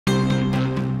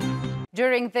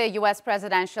During the U.S.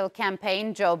 presidential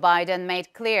campaign, Joe Biden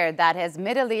made clear that his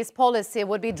Middle East policy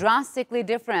would be drastically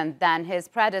different than his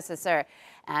predecessor.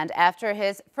 And after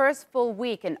his first full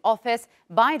week in office,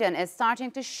 Biden is starting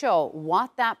to show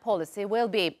what that policy will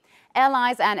be.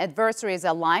 Allies and adversaries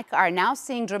alike are now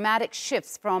seeing dramatic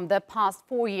shifts from the past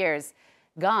 4 years.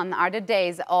 Gone are the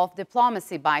days of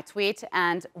diplomacy by tweet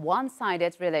and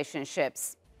one-sided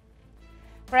relationships.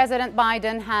 President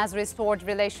Biden has restored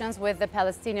relations with the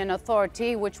Palestinian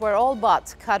Authority, which were all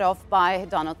but cut off by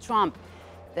Donald Trump.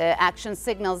 The action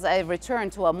signals a return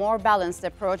to a more balanced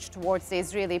approach towards the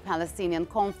Israeli-Palestinian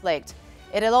conflict.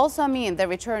 It'll also mean the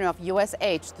return of U.S.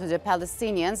 aid to the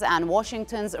Palestinians and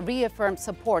Washington's reaffirmed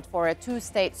support for a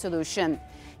two-state solution.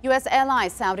 U.S.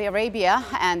 allies Saudi Arabia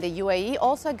and the UAE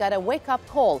also got a wake-up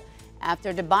call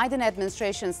after the Biden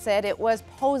administration said it was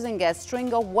posing a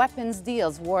string of weapons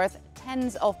deals worth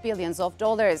tens of billions of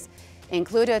dollars.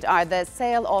 Included are the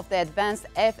sale of the advanced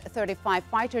F-35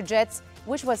 fighter jets,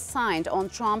 which was signed on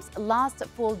Trump's last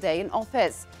full day in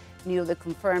office. Newly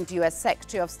confirmed U.S.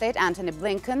 Secretary of State Antony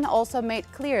Blinken also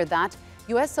made clear that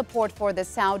U.S. support for the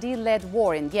Saudi-led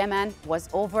war in Yemen was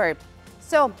over.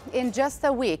 So, in just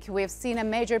a week, we've seen a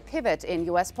major pivot in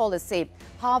U.S. policy.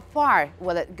 How far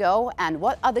will it go, and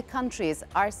what other countries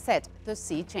are set to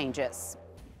see changes?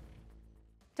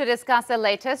 To discuss the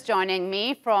latest, joining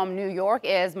me from New York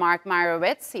is Mark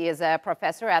Meirowitz. He is a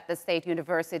professor at the State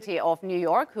University of New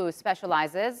York who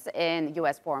specializes in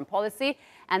U.S. foreign policy,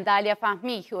 and Dalia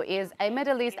Fahmy, who is a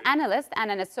Middle East analyst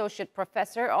and an associate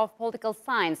professor of political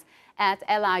science at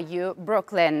LIU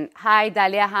Brooklyn. Hi,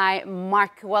 Dalia. Hi,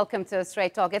 Mark. Welcome to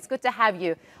Straight Talk. It's good to have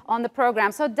you on the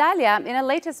program. So, Dalia, in a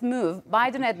latest move,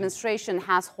 Biden administration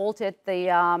has halted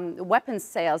the weapons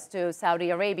sales to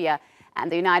Saudi Arabia. And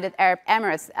the United Arab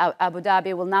Emirates, Abu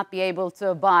Dhabi, will not be able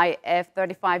to buy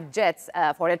F-35 jets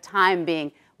for the time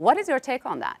being. What is your take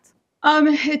on that?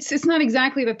 It's not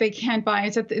exactly that they can't buy.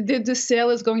 It's that the sale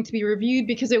is going to be reviewed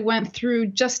because it went through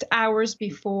just hours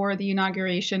before the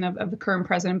inauguration of the current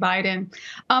President Biden.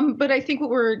 But I think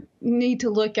what we need to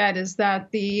look at is that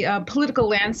the political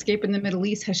landscape in the Middle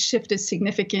East has shifted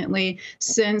significantly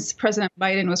since President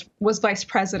Biden was vice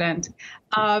president.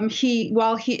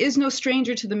 While he is no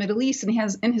stranger to the Middle East, and he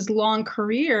has in his long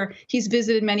career, he's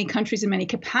visited many countries in many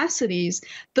capacities,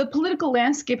 the political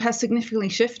landscape has significantly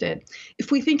shifted.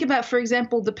 If we think about, for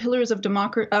example, the pillars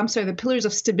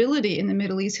of stability in the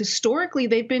Middle East, historically,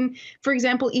 they've been, for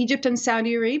example, Egypt and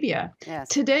Saudi Arabia. Yes.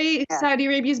 Today, Saudi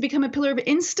Arabia has become a pillar of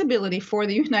instability for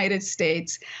the United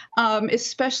States,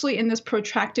 especially in this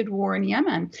protracted war in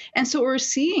Yemen. And so what we're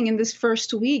seeing in this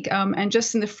first week and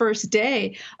just in the first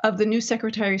day of the new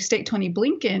Secretary of State, Tony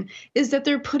Blinken, is that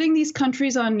they're putting these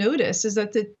countries on notice, is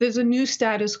that there's a new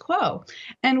status quo.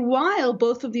 And while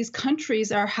both of these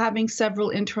countries are having several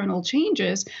internal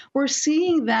changes, we're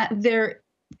seeing that their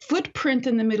footprint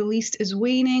in the Middle East is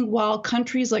waning, while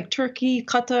countries like Turkey,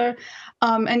 Qatar,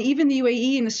 and even the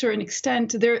UAE, in a certain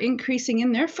extent, they're increasing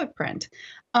in their footprint.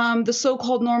 The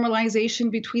so-called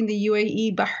normalization between the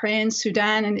UAE, Bahrain,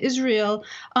 Sudan, and Israel,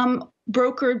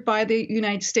 brokered by the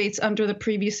United States under the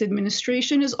previous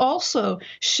administration, is also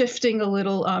shifting a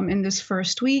little in this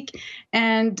first week.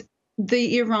 And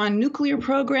the Iran nuclear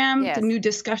program, Yes. the new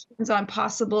discussions on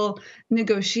possible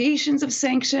negotiations of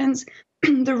sanctions,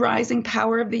 the rising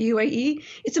power of the UAE.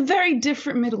 It's a very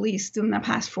different Middle East in the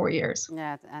past 4 years.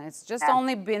 Yeah, and it's just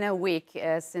only been a week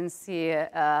since he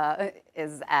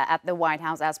is at the White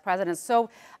House as president. So,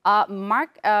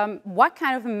 Mark, what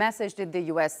kind of a message did the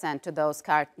U.S. send to those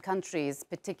countries,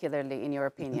 particularly, in your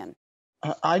opinion?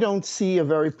 I don't see a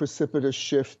very precipitous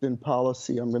shift in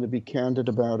policy. I'm going to be candid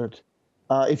about it.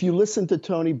 If you listen to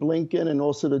Tony Blinken and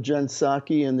also to Jen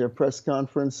Psaki in their press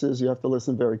conferences, you have to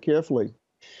listen very carefully.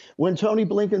 When Tony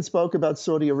Blinken spoke about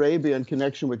Saudi Arabia in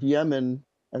connection with Yemen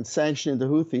and sanctioning the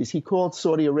Houthis, he called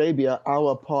Saudi Arabia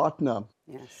our partner.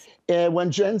 Yes. And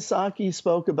when Jen Psaki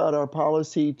spoke about our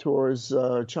policy towards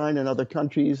China and other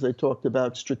countries, they talked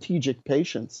about strategic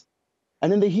patience.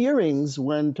 And in the hearings,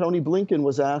 when Tony Blinken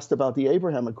was asked about the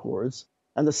Abraham Accords,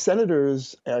 and the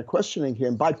senators questioning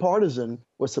him, bipartisan,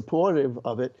 were supportive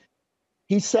of it,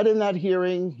 he said in that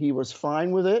hearing he was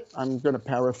fine with it. I'm going to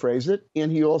paraphrase it. And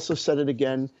he also said it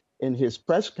again in his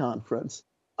press conference.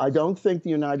 I don't think the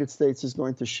United States is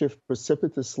going to shift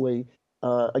precipitously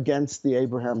against the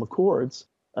Abraham Accords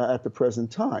at the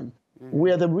present time. Mm-hmm.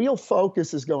 Where the real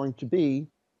focus is going to be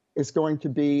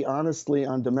honestly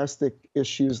on domestic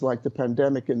issues like the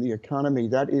pandemic and the economy.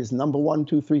 That is number 1,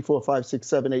 2, 3, 4, 5, 6,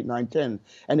 7, 8, 9, 10.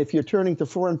 And if you're turning to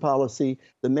foreign policy,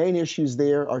 the main issues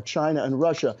there are China and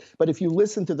Russia. But if you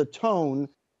listen to the tone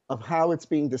of how it's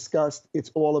being discussed.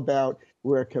 It's all about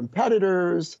we're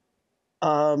competitors.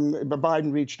 But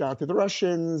Biden reached out to the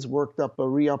Russians, worked up a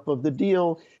re-up of the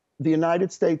deal. The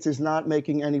United States is not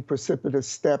making any precipitous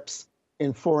steps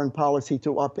in foreign policy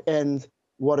to upend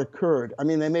what occurred. I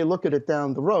mean, they may look at it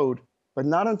down the road, but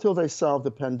not until they solve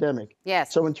the pandemic.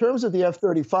 Yes. So in terms of the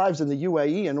F-35s and the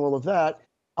UAE and all of that,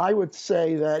 I would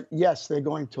say that, yes, they're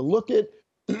going to look at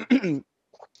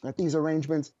these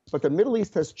arrangements, but the Middle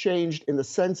East has changed in the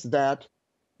sense that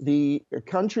the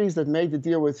countries that made the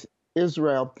deal with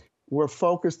Israel were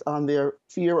focused on their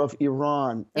fear of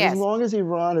Iran. And Yes. as long as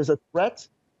Iran is a threat,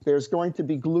 there's going to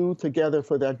be glue together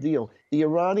for that deal. The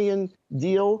Iranian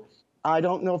deal, I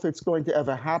don't know if it's going to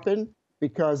ever happen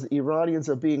because the Iranians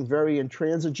are being very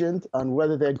intransigent on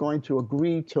whether they're going to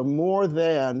agree to more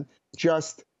than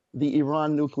just the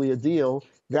Iran nuclear deal.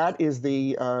 That is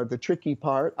the tricky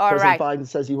part. All President right. Biden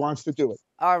says he wants to do it.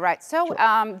 All right. So,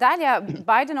 Dalia,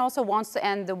 Biden also wants to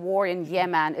end the war in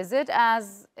Yemen. Is it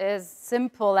as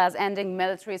simple as ending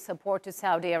military support to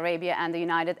Saudi Arabia and the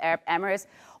United Arab Emirates,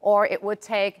 or it would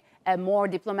take a more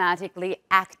diplomatically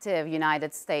active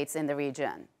United States in the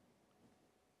region?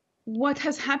 What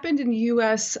has happened in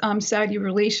U.S.-Saudi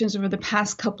relations over the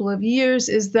past couple of years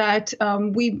is that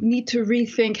we need to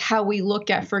rethink how we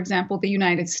look at, for example, the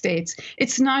United States.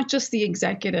 It's not just the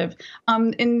executive.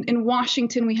 In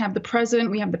Washington, we have the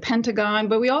president, we have the Pentagon,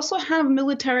 but we also have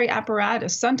military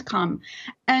apparatus, CENTCOM.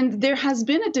 And there has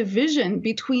been a division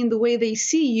between the way they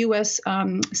see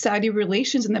U.S.-Saudi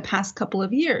relations in the past couple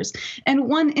of years. And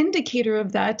one indicator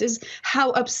of that is how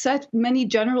upset many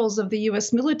generals of the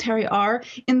U.S. military are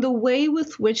in the way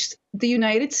with which the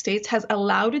United States has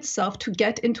allowed itself to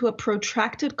get into a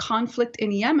protracted conflict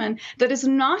in Yemen that is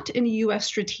not in U.S.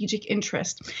 strategic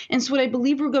interest. And so what I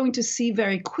believe we're going to see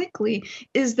very quickly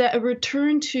is that a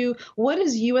return to what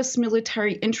is U.S.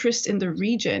 military interest in the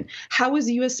region? How is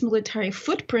U.S. military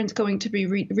footprint going to be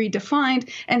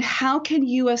redefined? And how can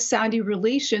U.S.-Saudi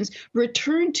relations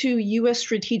return to U.S.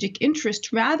 strategic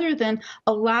interest rather than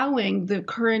allowing the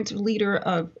current leader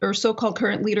of, or so-called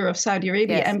current leader of Saudi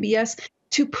Arabia, Yes. MBS,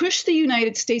 to push the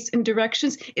United States in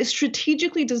directions it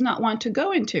strategically does not want to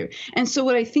go into. And so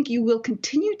what I think you will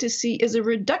continue to see is a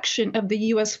reduction of the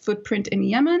U.S. footprint in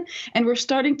Yemen. And we're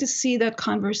starting to see that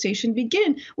conversation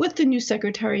begin with the new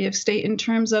Secretary of State in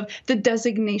terms of the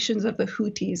designations of the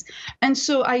Houthis. And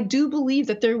so I do believe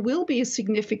that there will be a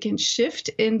significant shift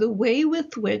in the way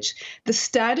with which the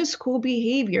status quo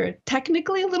behavior,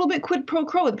 technically a little bit quid pro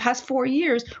quo, the past 4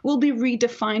 years, will be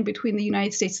redefined between the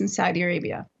United States and Saudi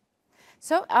Arabia.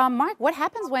 So, Mark, what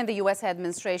happens when the U.S.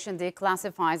 administration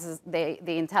declassifies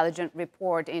the intelligence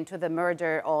report into the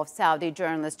murder of Saudi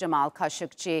journalist Jamal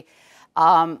Khashoggi?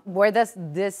 Where does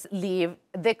this leave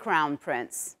the Crown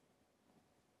Prince?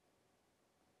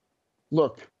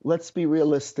 Look, let's be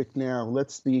realistic now.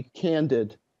 Let's be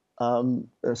candid.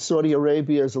 Saudi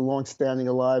Arabia is a longstanding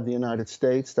ally of the United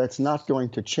States. That's not going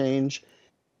to change.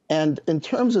 And in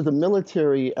terms of the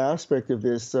military aspect of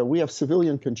this, we have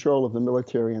civilian control of the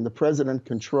military, and the president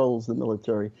controls the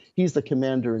military. He's the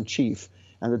commander in chief,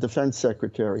 and the defense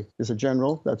secretary is a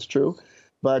general. That's true.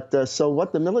 But so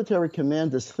what the military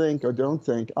commanders think or don't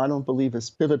think, I don't believe is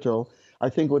pivotal. I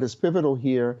think what is pivotal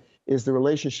here is the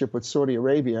relationship with Saudi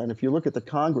Arabia. And if you look at the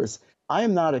Congress, I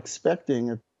am not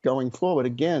expecting going forward,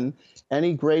 again,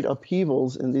 any great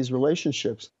upheavals in these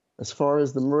relationships. As far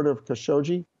as the murder of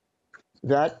Khashoggi,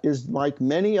 that is like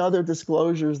many other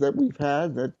disclosures that we've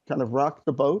had that kind of rocked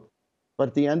the boat. But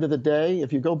at the end of the day,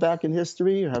 if you go back in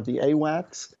history, you have the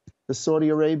AWACS, the Saudi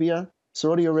Arabia.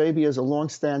 Saudi Arabia is a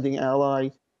longstanding ally.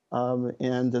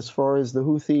 And as far as the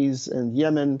Houthis and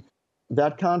Yemen,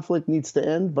 that conflict needs to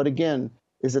end. But again,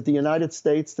 is it the United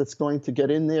States that's going to get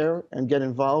in there and get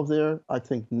involved there? I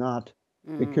think not.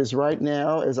 Because right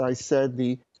now, as I said,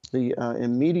 the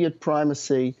immediate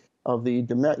primacy of the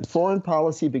foreign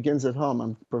policy begins at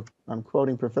home. I'm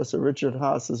quoting Professor Richard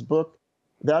Haas's book.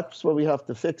 That's what we have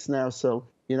to fix now. So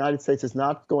the United States is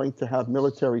not going to have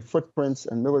military footprints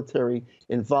and military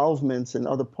involvements in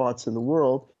other parts in the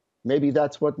world. Maybe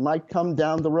that's what might come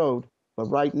down the road. But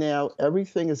right now,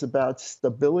 everything is about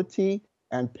stability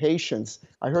and patience.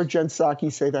 I heard Jen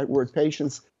Psaki say that word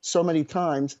patience so many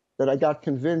times that I got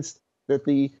convinced that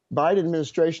the Biden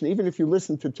administration, even if you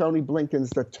listen to Tony Blinken's,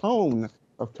 the tone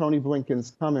of Tony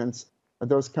Blinken's comments,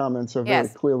 those comments are very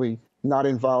clearly not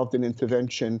involved in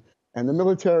intervention. And the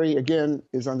military, again,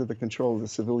 is under the control of the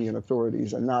civilian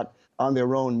authorities and not on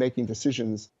their own making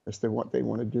decisions as to what they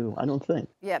want to do, I don't think.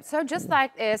 Yeah, so just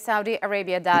like Saudi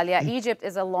Arabia, Dalia, Egypt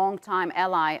is a longtime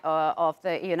ally of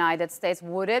the United States.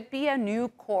 Would it be a new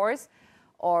course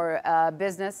or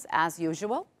business as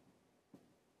usual?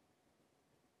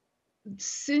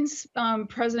 Since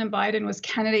President Biden was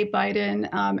candidate Biden,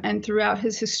 and throughout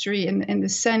his history in the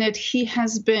Senate, he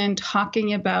has been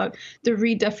talking about the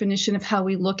redefinition of how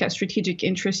we look at strategic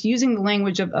interests using the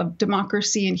language of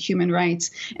democracy and human rights.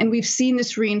 And we've seen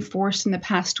this reinforced in the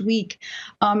past week,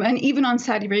 and even on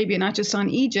Saudi Arabia, not just on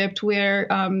Egypt, where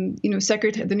the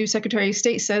new Secretary of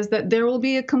State says that there will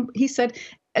be he said,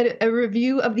 a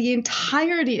review of the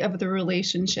entirety of the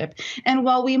relationship. And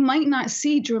while we might not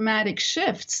see dramatic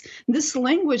shifts, this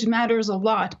language matters a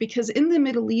lot because in the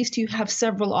Middle East, you have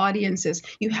several audiences.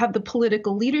 You have the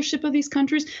political leadership of these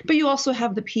countries, but you also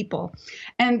have the people.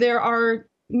 And there are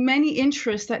many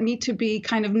interests that need to be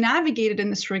kind of navigated in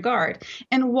this regard.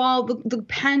 And while the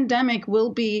pandemic will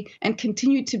be and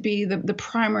continue to be the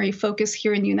primary focus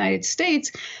here in the United States,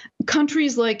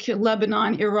 countries like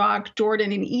Lebanon, Iraq,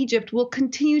 Jordan, and Egypt will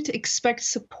continue to expect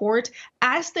support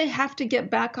as they have to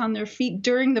get back on their feet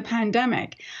during the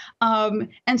pandemic.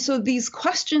 And so these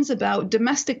questions about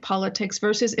domestic politics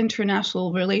versus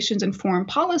international relations and foreign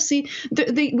policy,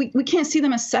 we can't see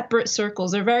them as separate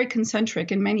circles. They're very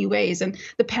concentric in many ways. And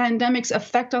the pandemic's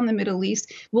effect on the Middle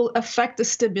East will affect the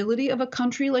stability of a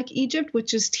country like Egypt,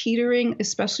 which is teetering,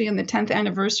 especially in the 10th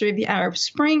anniversary of the Arab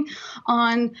Spring,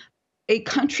 on a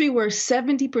country where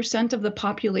 70% of the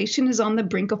population is on the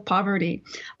brink of poverty.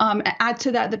 Add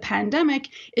to that the pandemic,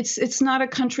 it's not a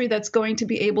country that's going to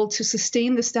be able to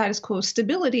sustain the status quo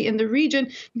stability in the region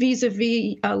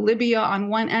vis-a-vis Libya on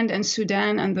one end and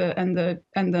Sudan and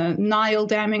the Nile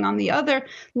damming on the other.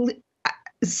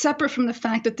 Separate from the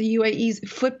fact that the UAE's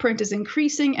footprint is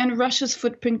increasing and Russia's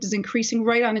footprint is increasing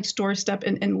right on its doorstep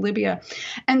in Libya.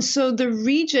 And so the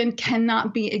region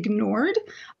cannot be ignored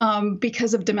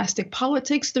because of domestic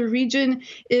politics. The region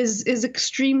is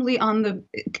extremely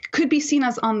could be seen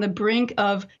as on the brink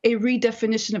of a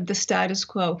redefinition of the status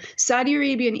quo. Saudi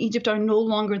Arabia and Egypt are no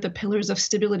longer the pillars of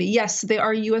stability. Yes, they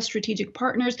are U.S. strategic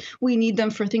partners. We need them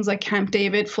for things like Camp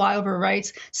David, flyover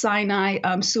rights, Sinai,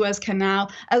 Suez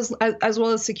Canal, as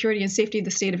well as security and safety of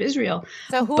the state of Israel.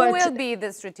 So who will be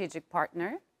the strategic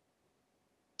partner?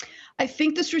 I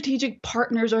think the strategic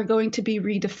partners are going to be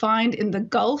redefined in the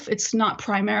Gulf. It's not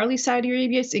primarily Saudi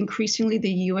Arabia. It's increasingly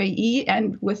the UAE.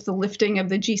 And with the lifting of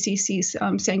the GCC's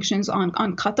sanctions on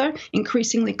Qatar,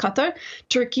 increasingly Qatar,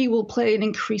 Turkey will play an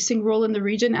increasing role in the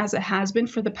region as it has been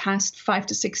for the past 5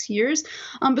 to 6 years.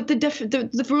 But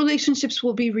the relationships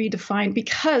will be redefined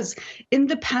because in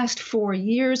the past 4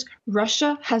 years,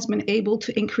 Russia has been able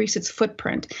to increase its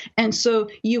footprint. And so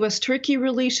U.S.-Turkey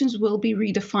relations will be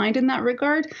redefined in that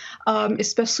regard.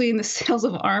 Especially in the sales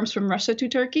of arms from Russia to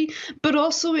Turkey, but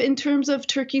also in terms of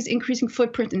Turkey's increasing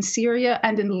footprint in Syria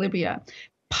and in Libya.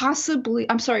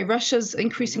 Russia's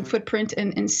increasing footprint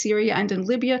in Syria and in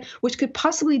Libya, which could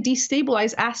possibly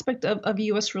destabilize aspect of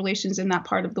U.S. relations in that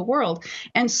part of the world.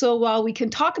 And so while we can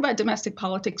talk about domestic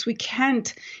politics, we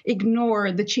can't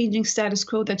ignore the changing status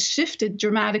quo that's shifted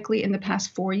dramatically in the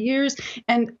past 4 years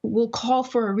and will call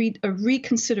for a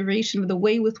reconsideration of the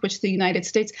way with which the United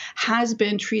States has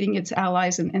been treating its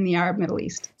allies in the Arab Middle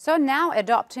East. So now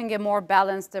adopting a more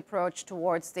balanced approach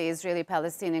towards the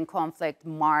Israeli-Palestinian conflict,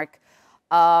 Mark,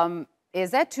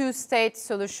 is a two-state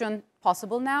solution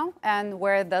possible now? And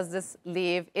where does this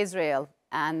leave Israel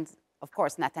and, of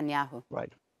course, Netanyahu?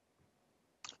 Right.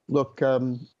 Look,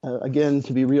 again,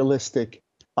 to be realistic,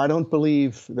 I don't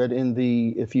believe that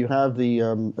if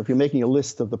you're making a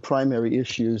list of the primary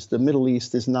issues, the Middle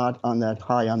East is not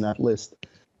high on that list.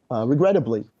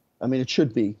 Regrettably, I mean, it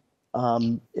should be.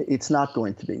 It's not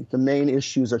going to be. The main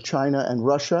issues are China and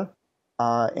Russia.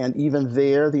 And even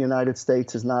there, the United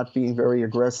States is not being very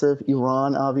aggressive.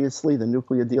 Iran, obviously, the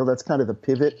nuclear deal, that's kind of the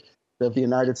pivot of the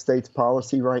United States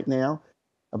policy right now.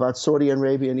 About Saudi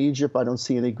Arabia and Egypt, I don't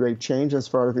see any great change as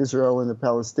far as Israel and the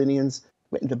Palestinians.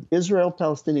 The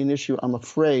Israel-Palestinian issue, I'm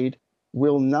afraid,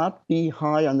 will not be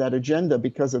high on that agenda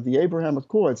because of the Abraham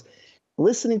Accords.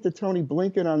 Listening to Tony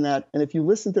Blinken on that, and if you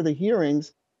listen to the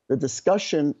hearings, the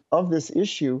discussion of this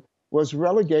issue was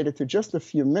relegated to just a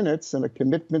few minutes and a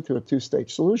commitment to a two-state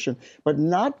solution, but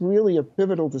not really a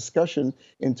pivotal discussion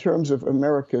in terms of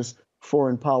America's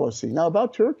foreign policy. Now,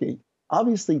 about Turkey,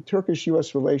 obviously,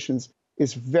 Turkish-U.S. relations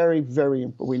is very, very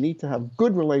important. We need to have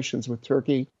good relations with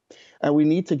Turkey, and we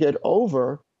need to get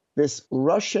over this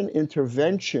Russian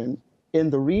intervention in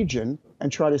the region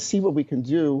and try to see what we can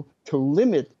do to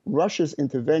limit Russia's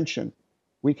intervention.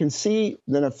 We can see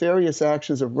the nefarious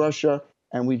actions of Russia,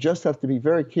 and we just have to be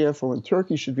very careful, and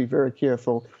Turkey should be very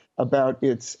careful about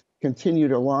its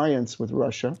continued alliance with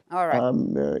Russia. All right.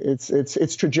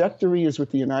 Its trajectory is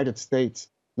with the United States,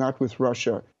 not with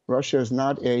Russia. Russia is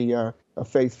not a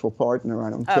faithful partner, I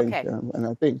don't think. And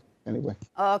I think anyway.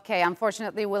 Okay,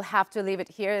 unfortunately, we'll have to leave it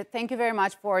here. Thank you very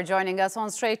much for joining us on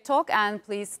Straight Talk, and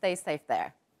please stay safe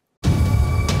there.